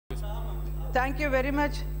Thank you very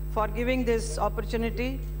much for giving this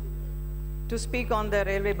opportunity to speak on the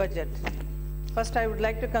railway budget. First, I would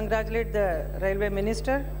like to congratulate the Railway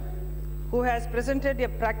Minister, who has presented a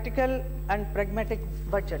practical and pragmatic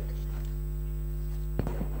budget.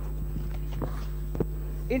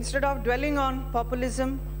 Instead of dwelling on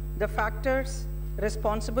populism, the factors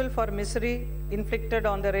responsible for misery inflicted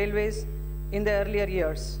on the railways in the earlier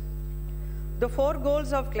years. The four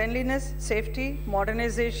goals of cleanliness, safety,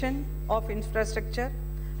 modernization of infrastructure,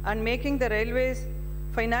 and making the railways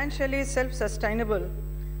financially self-sustainable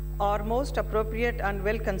are most appropriate and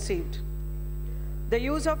well conceived. The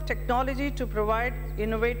use of technology to provide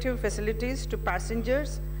innovative facilities to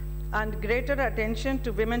passengers and greater attention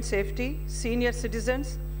to women's safety, senior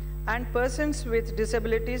citizens, and persons with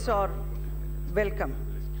disabilities are welcome.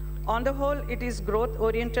 On the whole, it is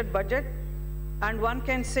growth-oriented budget, and one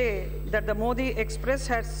can say that the Modi Express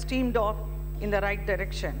has steamed off in the right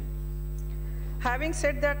direction. Having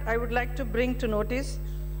said that, I would like to bring to notice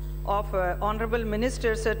of Honorable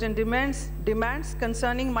Minister certain demands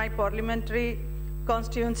concerning my parliamentary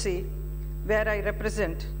constituency where I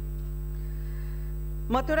represent.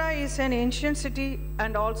 Mathura is an ancient city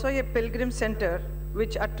and also a pilgrim center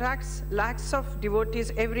which attracts lakhs of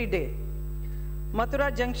devotees every day.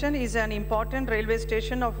 Mathura Junction is an important railway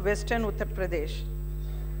station of western Uttar Pradesh.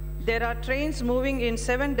 There are trains moving in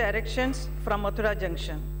 7 directions from Mathura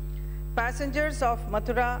Junction. Passengers of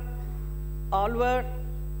Mathura, Alwar,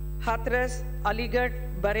 Hathras, Aligarh,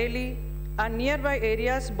 Bareilly, and nearby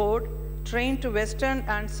areas board train to western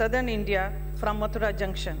and southern India from Mathura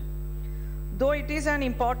Junction. Though it is an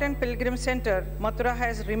important pilgrim center, Mathura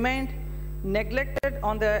has remained neglected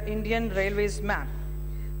on the Indian Railways map.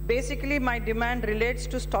 Basically, my demand relates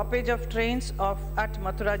to stoppage of trains at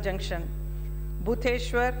Mathura Junction,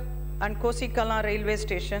 Bhutheshwar, and Kosikala railway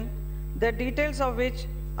station, the details of which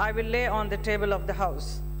I will lay on the table of the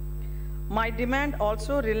House. My demand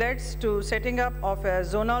also relates to setting up of a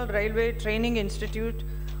zonal railway training institute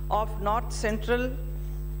of North Central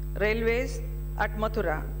Railways at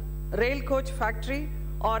Mathura, rail coach factory,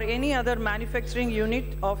 or any other manufacturing unit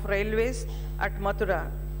of railways at Mathura,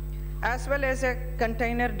 as well as a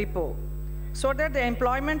container depot, so that the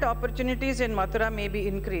employment opportunities in Mathura may be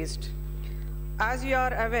increased. As you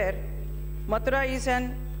are aware, Mathura is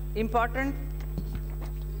an important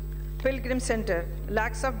pilgrim center.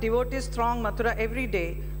 Lakhs of devotees throng Mathura every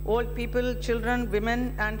day. Old people, children,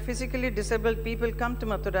 women, and physically disabled people come to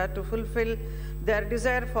Mathura to fulfill their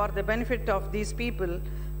desire for the benefit of these people,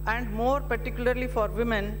 and more particularly for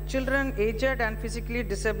women, children, aged, and physically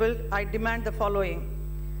disabled. I demand the following: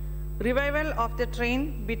 revival of the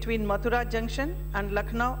train between Mathura Junction and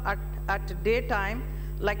Lucknow at daytime,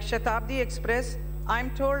 like Shatabdi Express. I am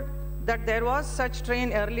told that there was such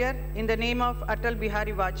train earlier in the name of Atal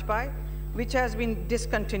Bihari Vajpayee, which has been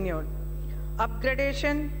discontinued.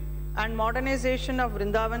 Upgradation and modernization of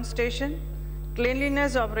Vrindavan station,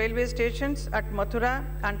 cleanliness of railway stations at Mathura,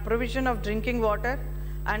 and provision of drinking water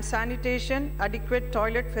and sanitation, adequate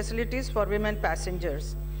toilet facilities for women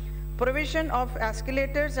passengers. Provision of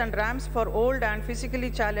escalators and ramps for old and physically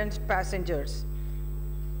challenged passengers.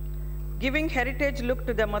 Giving heritage look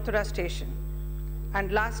to the Mathura station.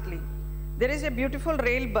 And lastly, there is a beautiful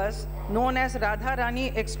rail bus known as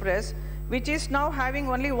Radharani Express, which is now having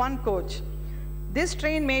only 1 coach. This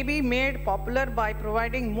train may be made popular by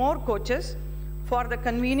providing more coaches for the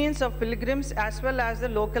convenience of pilgrims as well as the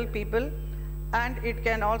local people, and it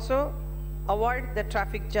can also avoid the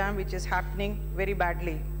traffic jam which is happening very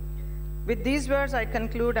badly. With these words, I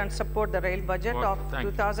conclude and support the rail budget of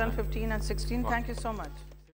 2015 and 16. Thank you so much.